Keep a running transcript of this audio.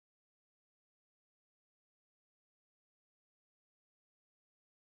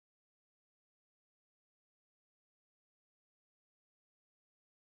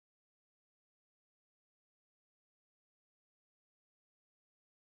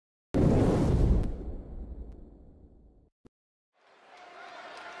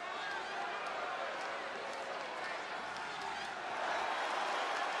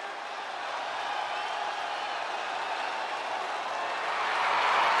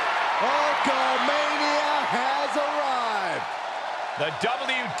Hulkamania has arrived. The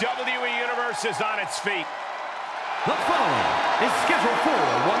WWE Universe is on its feet. The following is scheduled for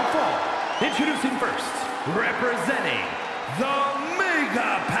one fall. Introducing first, representing the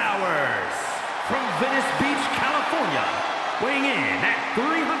Mega Powers. From Venice Beach, California, weighing in at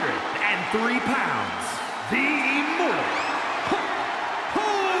 303 pounds, the Immortal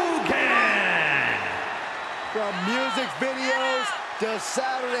Hogan. From music videos to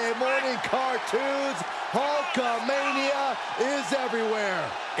Saturday morning cartoons, Hulkamania is everywhere.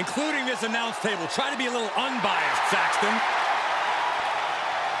 Including this announce table. Try to be a little unbiased, Saxton.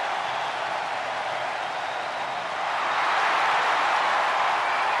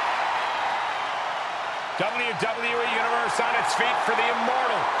 WWE Universe on its feet for the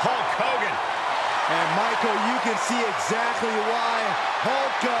Immortal Hulk Hogan. And Michael, you can see exactly why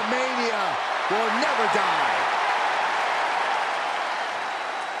Hulkamania will never die.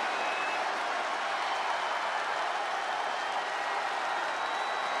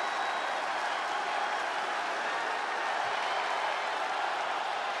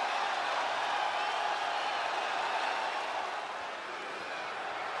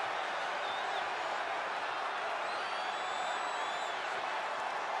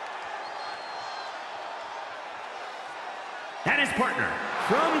 And his partner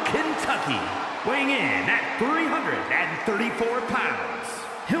from Kentucky, weighing in at 334 pounds,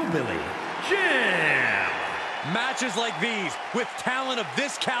 Hillbilly Jim. Matches like these, with talent of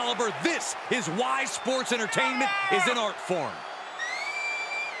this caliber, this is why sports entertainment is an art form.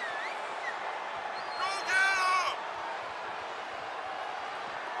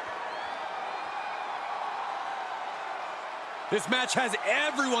 This match has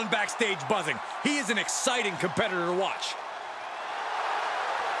everyone backstage buzzing. He is an exciting competitor to watch.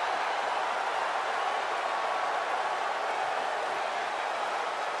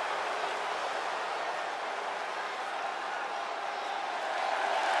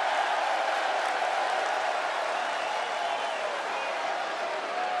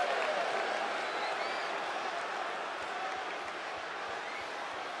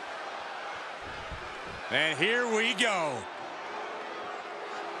 And here we go.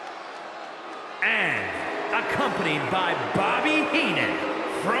 And accompanied by Bobby Heenan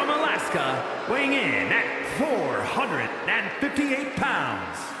from Alaska, weighing in at 458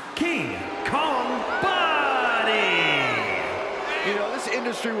 pounds, King Kong Bundy. You know, this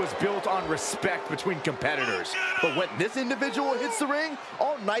industry was built on respect between competitors. But when this individual hits the ring,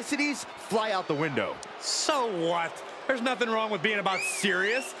 all niceties fly out the window. So what? There's nothing wrong with being about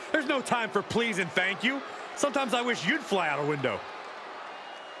serious. There's no time for please and thank you. Sometimes I wish you'd fly out a window.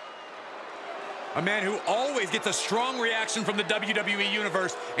 A man who always gets a strong reaction from the WWE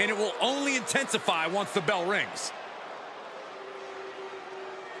Universe, and it will only intensify once the bell rings.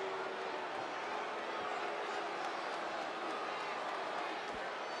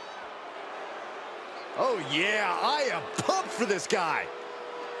 Oh yeah, I am pumped for this guy.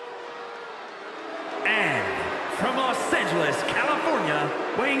 And from Los Angeles, California,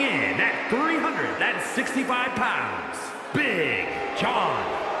 weighing in at 365 pounds, Big John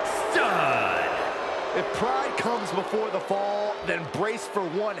Studd. If pride comes before the fall, then brace for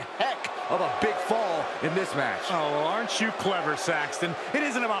one heck of a big fall in this match. Oh, well, aren't you clever, Saxton? It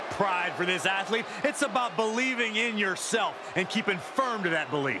isn't about pride for this athlete. It's about believing in yourself and keeping firm to that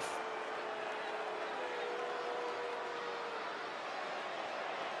belief.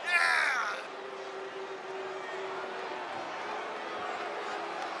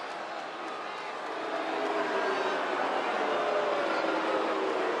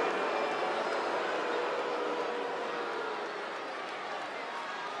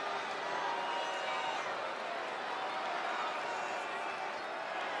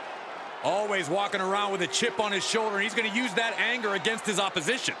 Always walking around with a chip on his shoulder, and he's going to use that anger against his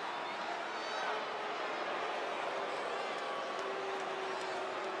opposition.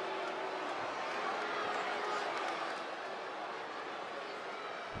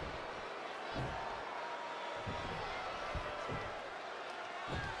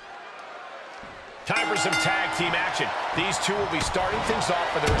 Time for some tag team action. These two will be starting things off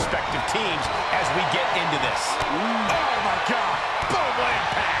for their respective teams as we get into this. Oh, my God. Boom,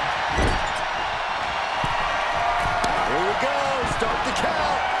 impact. Here we go, start the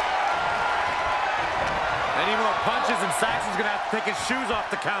count. Any more punches and Saxon's gonna have to take his shoes off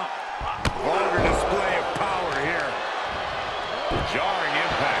the count. Vulgar display of power here. Jarring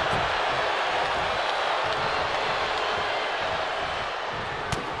impact.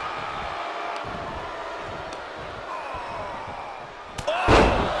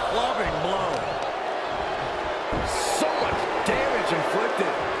 Clubbing blow. So much damage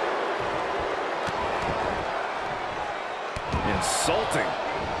inflicted. insulting.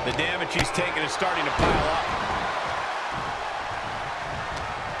 The damage he's taken is starting to pile up.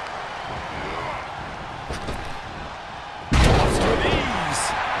 Lost with ease.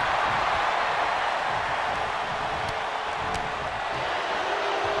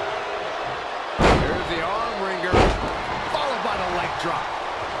 There's the arm wringer, followed by the leg drop.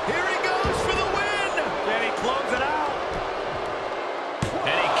 Here he goes for the win! Can he close it out?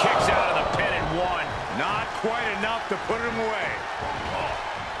 And he kicks out of the pin and one. Not quite enough to put him away.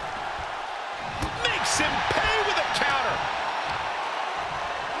 Makes him pay with a counter.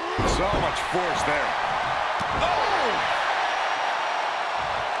 So much force there. Oh!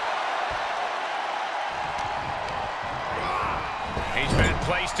 He's been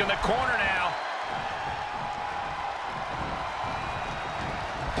placed in the corner now.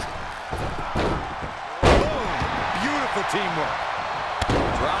 Boom! Beautiful teamwork.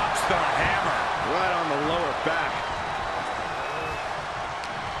 Drops the hammer right on the lower back.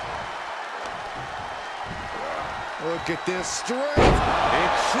 Look at this strength.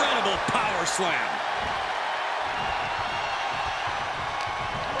 Incredible power slam.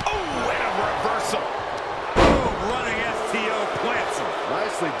 Oh, and a reversal. Boom, running STO plants him.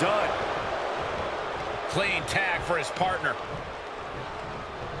 Nicely done. Clean tag for his partner.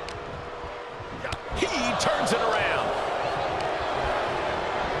 He turns it around.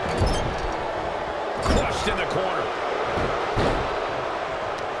 Crushed in the corner.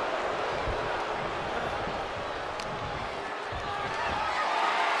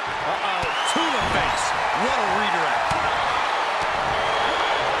 Uh-oh, to the face. What a redirect.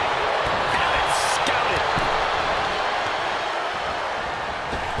 Had it scouted.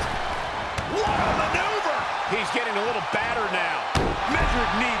 What a maneuver. He's getting a little battered now.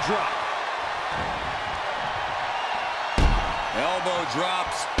 Measured knee drop. Elbow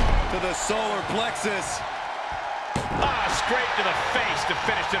drops to the solar plexus. Ah, straight to the face to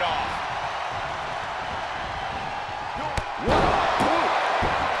finish it off.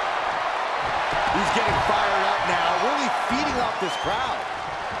 He's getting fired up now, really feeding off this crowd.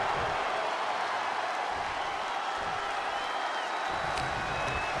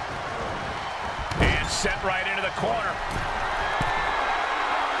 And sent right into the corner.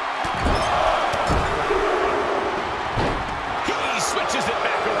 He switches it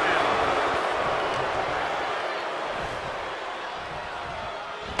back around.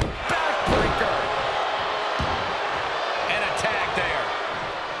 Backbreaker. And a tag there.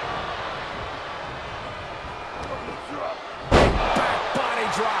 Back body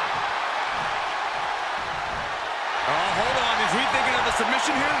drop. Hold on, is he thinking of a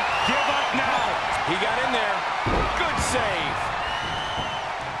submission here? Give up now. He got in there. Good save.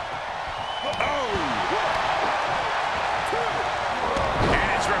 Oh. And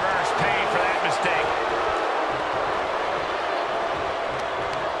it's reverse pain for that mistake.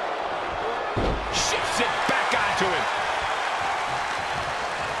 Shifts it back onto him.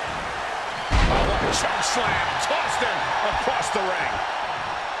 Oh, what a choke slam. Tossed him across the ring.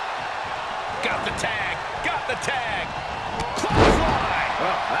 Got the tag. Got the tag. Clothesline.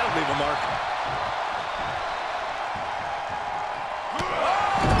 Well, that'll leave a mark.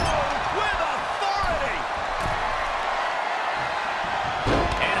 With authority.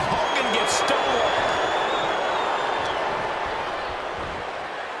 And Hogan gets stonewalled.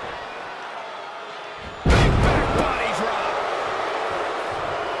 Big back body drop.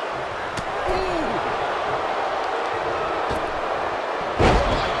 Ooh. Oh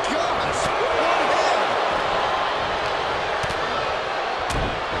my gosh! One hand!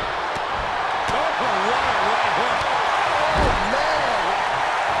 Oh, what a right hook. Oh man!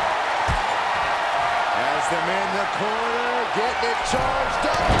 As the man in the corner getting it charged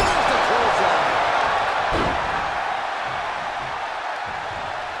up, there's the clothesline.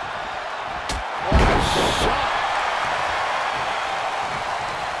 What a shot!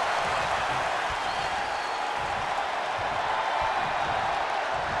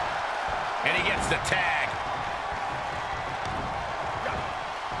 And he gets the tag.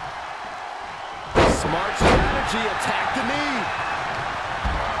 Smart strategy, attack the knee.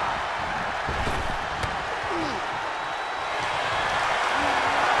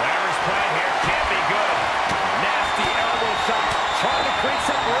 Whatever's playing here can't be good. Nasty elbow shot, trying to create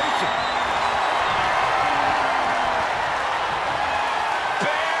separation.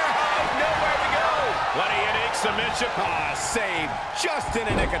 Bear hug, nowhere to go. What a unique submission. Ah, saved just in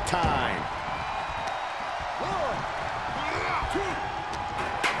the nick of time.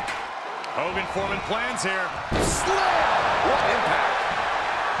 Hogan forming plans here. Slam! What impact!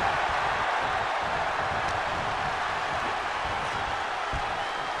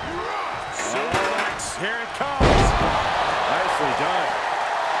 Suplex, here it comes. Nicely done.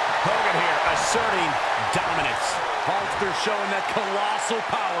 asserting dominance. Hulkster showing that colossal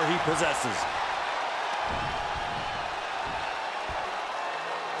power he possesses.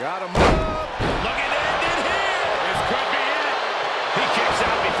 Got him up. Looking to end it here. This could be it. He kicks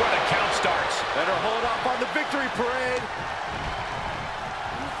out before the count starts. Better hold up on the victory parade.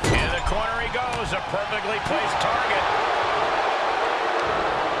 In the corner he goes, a perfectly placed target.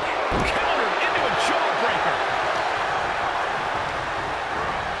 Countered into a jawbreaker.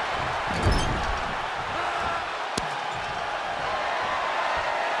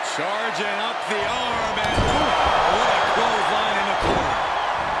 Charging up the arm, and what a clothesline in the corner.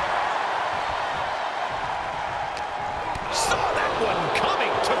 Saw that one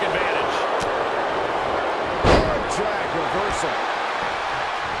coming, took advantage. Hard drag reversal.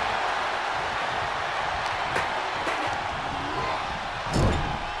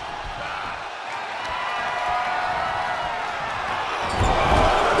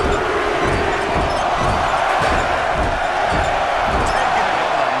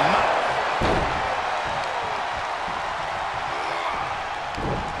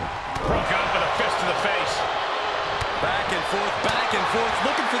 Back and forth,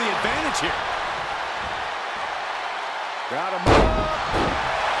 looking for the advantage here. Got him up.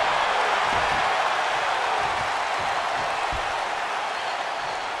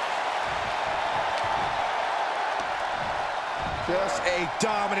 Just a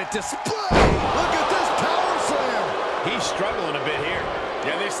dominant display. Look at this power slam. He's struggling a bit here.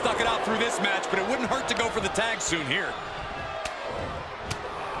 Yeah, they stuck it out through this match, but it wouldn't hurt to go for the tag soon here.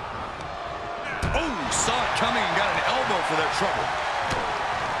 Oh, saw it coming and got an elbow for their trouble.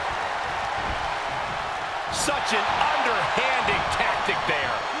 Such an underhanded tactic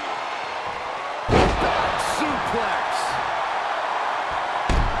there. Back suplex.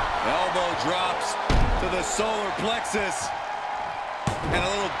 Elbow drops to the solar plexus. And a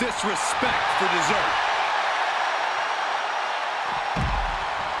little disrespect for dessert.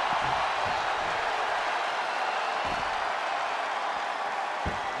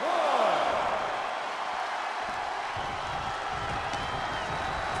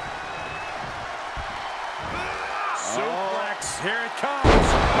 Suplex, here it comes.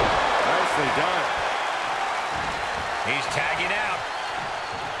 Nicely done. He's tagging out.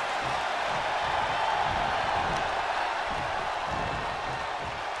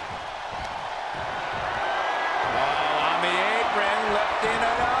 Oh, on the apron, lifting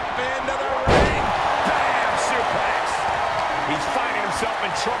it up into the ring. Bam, suplex. He's finding himself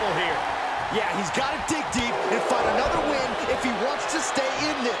in trouble here. Yeah, he's got to dig deep and find another win if he wants to stay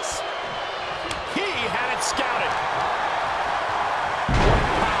in this. He had it scouted.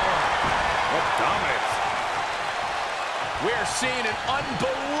 What dominance. We're seeing an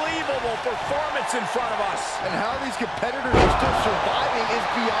unbelievable performance in front of us. And how these competitors are still surviving is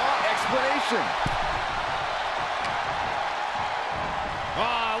beyond explanation.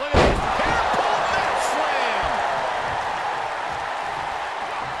 Ah, look at this. Hair-pull neck slam.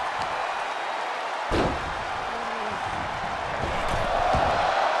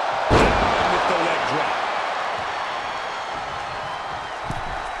 Down with the leg drop.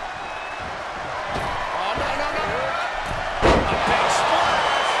 Oh, no, no, no. A big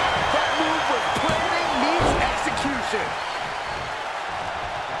splash. That move with planning meets execution.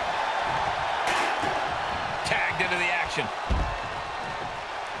 Tagged into the action.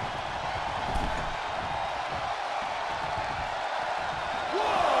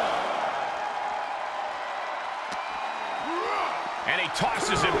 And he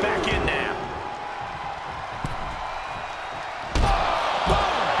tosses him back in now.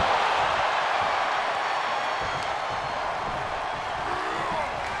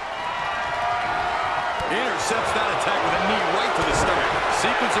 Intercepts that attack with a knee right to the stomach.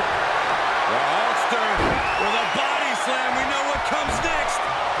 Sequence of... Hulkster with a body slam. We know what comes next.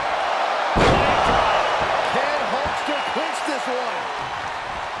 Can Hulkster clinch this one?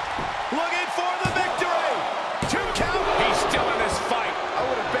 Looking for the victory. 2 count. He's still in this fight. I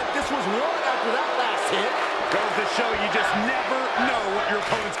would have bet this was one after that last hit. Goes to show you just never know what your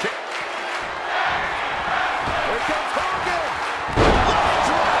opponent's kick. Here comes Hogan. Leg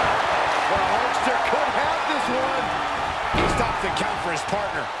drop. Well, Hulkster could have this one. He stops the count for his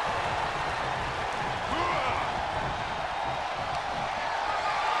partner.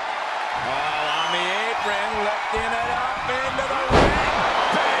 All on the apron, lifting it up into the ring.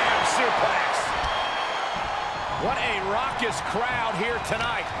 Bam, suplex. What a raucous crowd here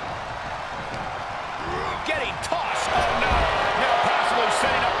tonight. Getting tossed. Oh, no. Now possibly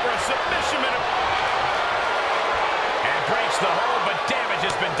setting up for a submission minute. And breaks the hold, but damage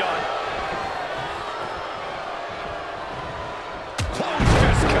has been done. Close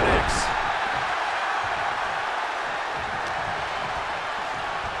fist connects.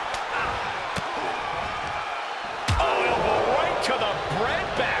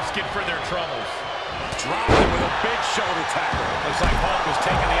 shoulder tackle. Looks like Hulk was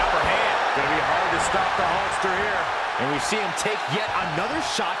taking the upper hand. Gonna be hard to stop the Hulkster here. And we see him take yet another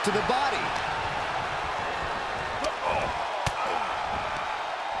shot to the body.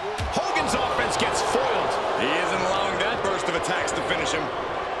 Hogan's offense gets foiled. He isn't allowing that burst of attacks to finish him.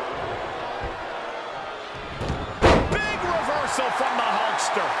 Big reversal from the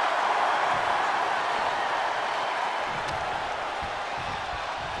Hulkster.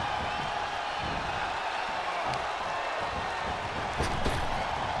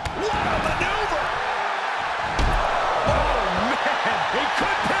 What a maneuver! Oh, man! He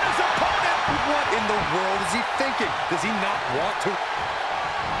could pin his opponent! What in the world is he thinking? Does he not want to?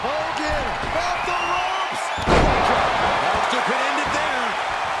 Hogan, off the ropes! Hulkster could end it there.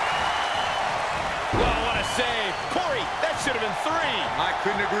 Well, what a save. Corey, that should have been 3. I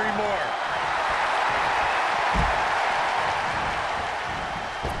couldn't agree more.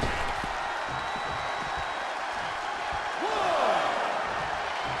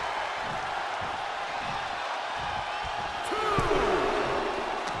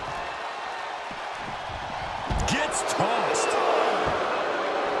 Gets tossed.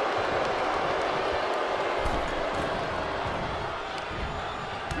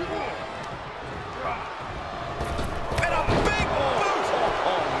 And a big boot!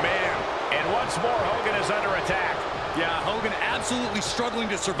 Oh, man. And once more, Hogan is under attack. Yeah, Hogan absolutely struggling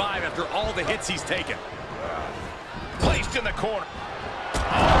to survive after all the hits he's taken. Placed in the corner.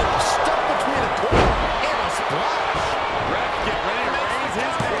 Oh, stuck between a corner and a splash. Ref, get ready to raise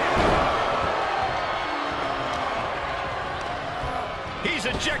his hand. He's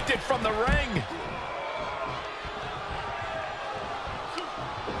ejected from the ring.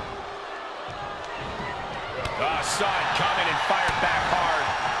 Saw it coming and fired back hard.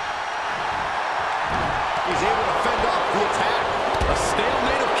 He's able to fend off the attack. A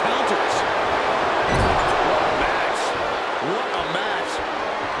stalemate of counters. What a match. What a match.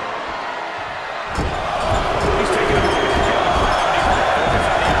 He's taking a moment to get on the ground.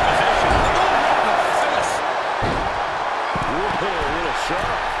 He's focused on the opposition. Whoa, a little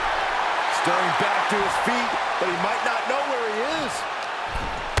sharp. Staring back to his feet, but he might not know where he is.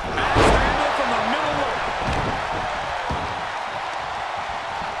 Handle from the middle rope.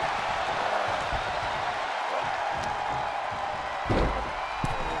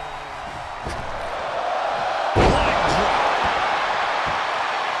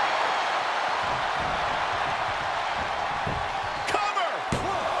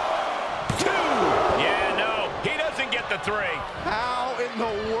 The 3. How in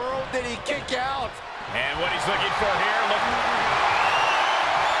the world did he kick out? And what he's looking for here,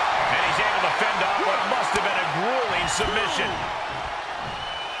 and he's able to fend off what must have been a grueling submission.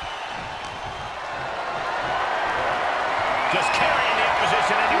 Just carrying the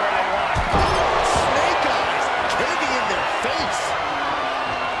opposition anywhere they want. Snake eyes caving in their face.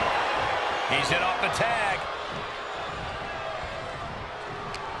 He's in off the tag.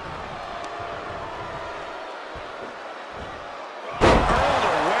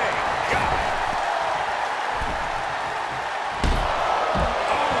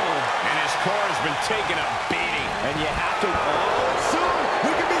 Taking a beating. And you have to, soon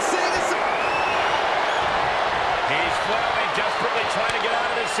we could be seeing this. He's flailing, desperately trying to get out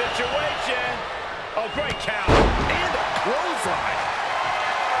of this situation. Oh, great count. And a clothesline.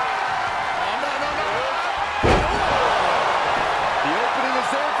 Oh, no. The opening is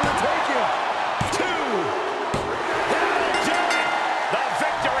there for the taking. 2. That'll do it. The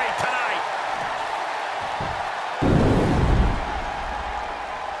victory tonight.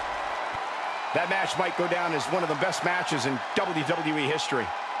 That match might go down as one of the best matches in WWE history.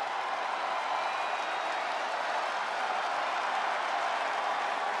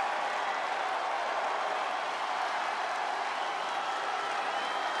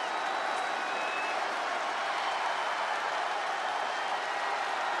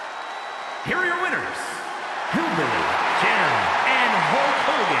 Here are your winners, Hillbilly, Jim, and Hulk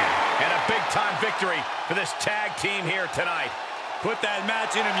Hogan. And a big-time victory for this tag team here tonight. Put that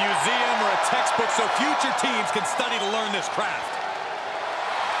match in a museum or a textbook so future teams can study to learn this craft.